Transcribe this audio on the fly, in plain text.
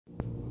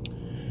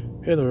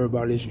Hello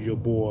everybody, this is your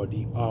boy,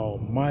 the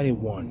Almighty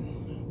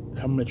One,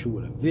 coming at you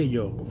with a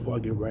video. Before I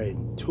get right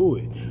into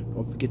it,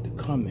 don't forget to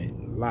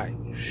comment, like,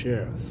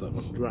 share,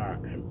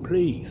 subscribe, and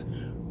please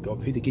don't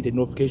forget to get the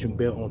notification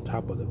bell on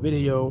top of the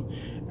video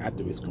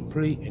after it's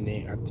complete, and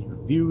then after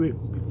you view it,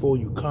 before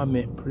you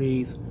comment,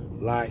 please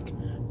like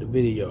the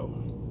video.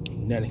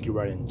 Now let's get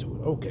right into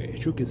it. Okay,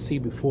 as you can see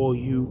before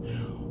you,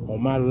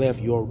 on my left,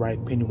 your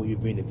right, depending where you're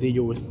viewing the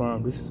video is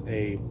from, this is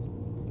a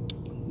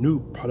new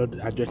product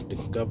that I just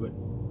discovered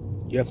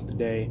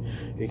yesterday.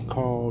 It's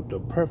called the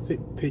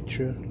Perfect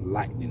Picture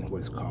Lighting, what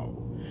it's called.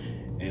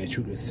 And as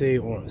you can see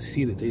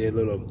the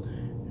little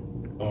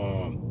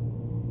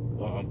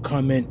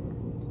comment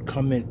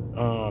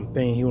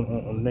thing here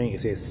on the thing. It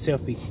says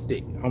selfie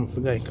stick. I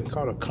forgot, it's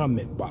called a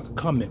comment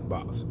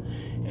box.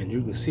 And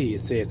you can see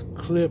it says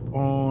clip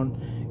on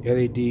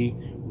LED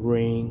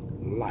ring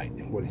light,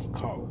 what it's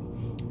called.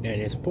 And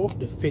it's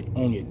supposed to fit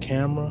on your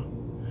camera,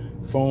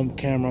 phone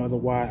camera.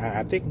 Otherwise,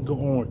 I think it can go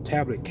on a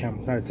tablet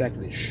camera. Not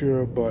exactly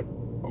sure, but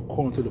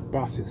according to the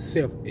box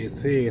itself, it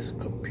says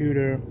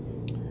computer,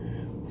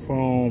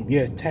 phone,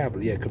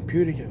 tablet,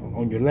 computer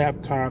on your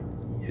laptop,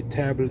 your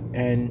tablet,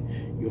 and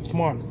your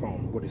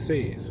smartphone. What it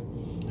says,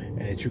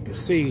 and as you can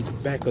see, the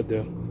back of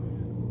the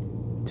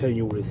telling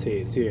you what it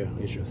says here.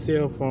 It's your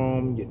cell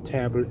phone, your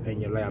tablet,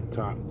 and your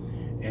laptop,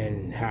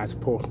 and how it's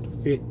supposed to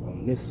fit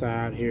on this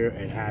side here,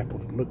 and how it's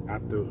supposed to look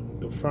out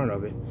the front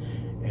of it.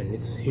 And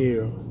it's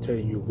here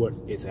telling you what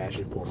it's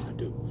actually supposed to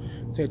do.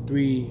 It says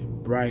 3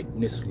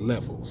 brightness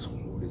levels,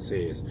 what it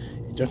says.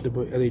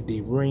 Adjustable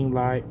LED ring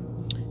light,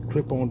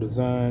 clip-on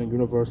design,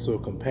 universal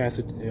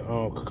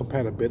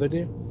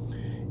compatibility,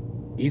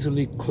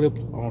 easily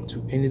clipped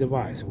onto any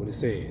device, what it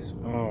says.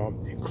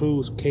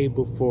 Includes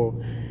cable for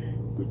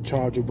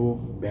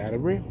rechargeable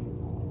battery,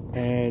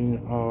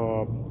 and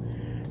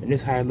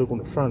this is how it looks on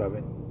the front of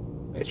it,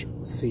 as you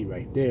can see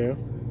right there.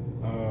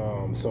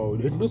 So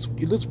it looks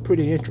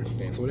pretty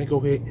interesting. So let's go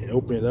ahead and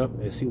open it up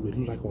and see what it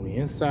looks like on the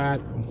inside.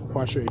 I'm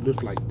quite sure it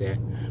looks like that,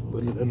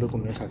 but let's look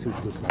on the inside, see what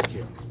it looks like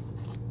here.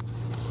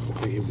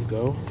 Okay, here we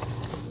go.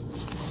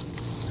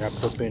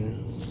 Wrapped up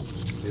in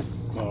this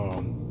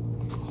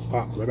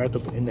box, wrapped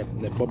up in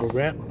that bubble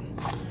wrap.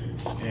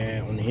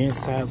 And on the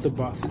inside of the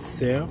box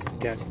itself,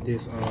 got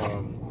this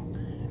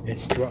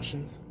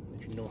instructions,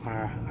 if you know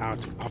how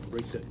to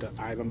operate the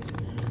item,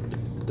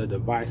 the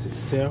device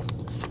itself.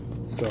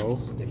 So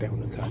they're back on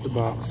the top of the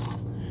box,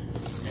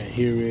 and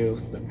here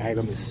is the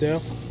item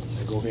itself.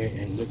 Let's go ahead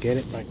and look at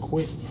it right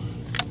quick.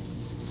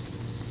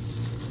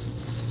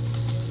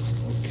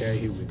 Okay,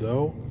 here we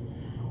go,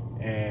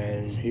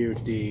 and here's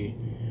the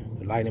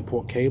lightning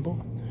port cable,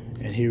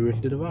 and here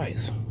is the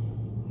device.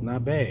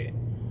 Not bad.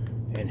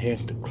 And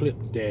here's the clip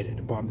that at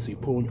the bottom, so you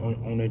pull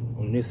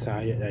on this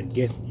side here, and I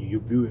guess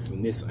you view it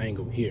from this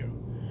angle here.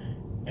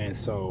 And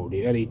so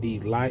the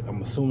LED light,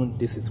 I'm assuming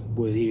this is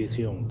what it is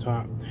here on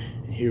top.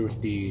 And here is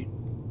the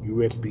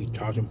USB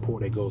charging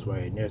port that goes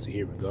right in there. So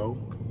here we go.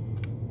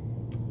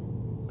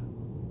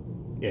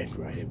 Yeah,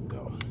 right, here we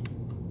go.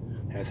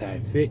 That's how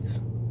it fits.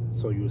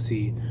 So you'll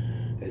see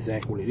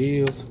exactly what it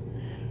is.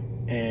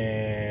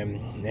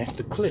 And that's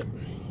the clip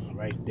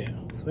right there.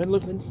 So that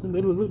looks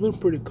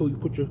pretty cool. You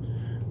put your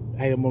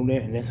item on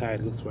there, and that's how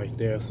it looks right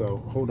there. So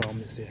hold on,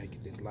 let's see how I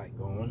get this light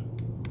going.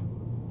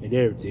 And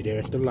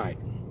there's the light.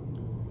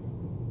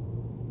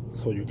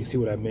 So you can see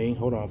what I mean.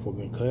 Hold on for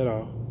me, cut it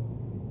off.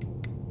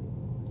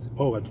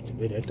 Oh, that's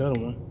the other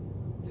one.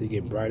 So you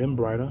get brighter and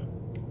brighter,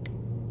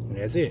 and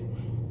that's it.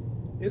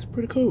 It's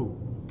pretty cool.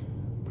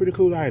 Pretty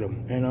cool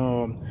item. And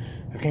I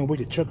can't wait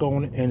to check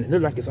on it. And it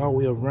looks like it's all the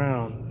way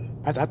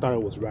around. I thought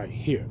it was right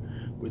here,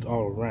 but it's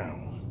all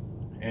around.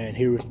 And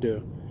here is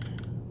the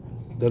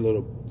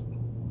little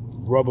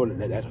rubber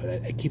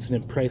that keeps it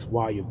in place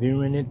while you're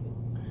viewing it.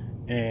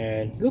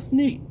 And it looks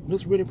neat. It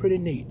looks really pretty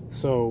neat.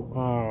 So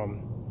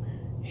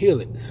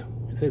helix.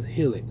 It says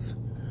helix.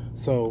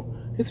 So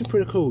this is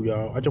pretty cool,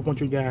 y'all. I just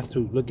want you guys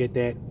to look at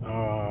that.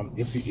 I'm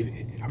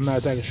not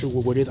exactly sure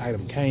where this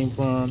item came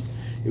from.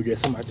 It was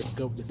just something I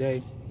discovered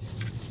today,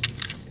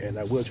 and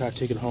I will try to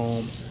take it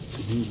home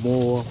to do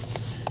more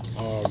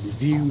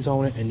reviews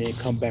on it, and then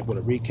come back with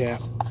a recap.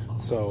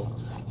 So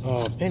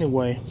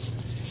anyway,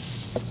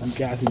 you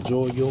guys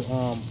enjoy your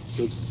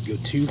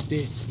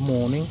Tuesday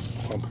morning.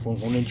 I'm going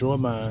to enjoy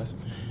mine,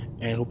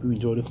 and hope you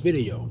enjoy the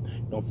video.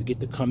 Don't forget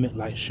to comment,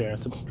 like, share, and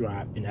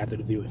subscribe. And after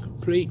the video is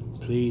complete,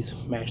 please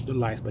smash the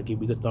likes by giving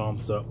me the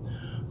thumbs up,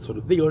 so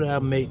the video that I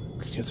make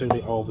can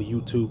circulate all over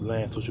YouTube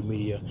land, social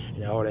media,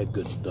 and all that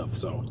good stuff.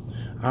 So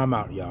I'm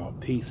out, y'all.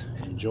 Peace.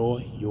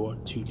 Enjoy your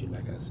Tuesday,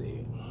 like I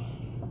said.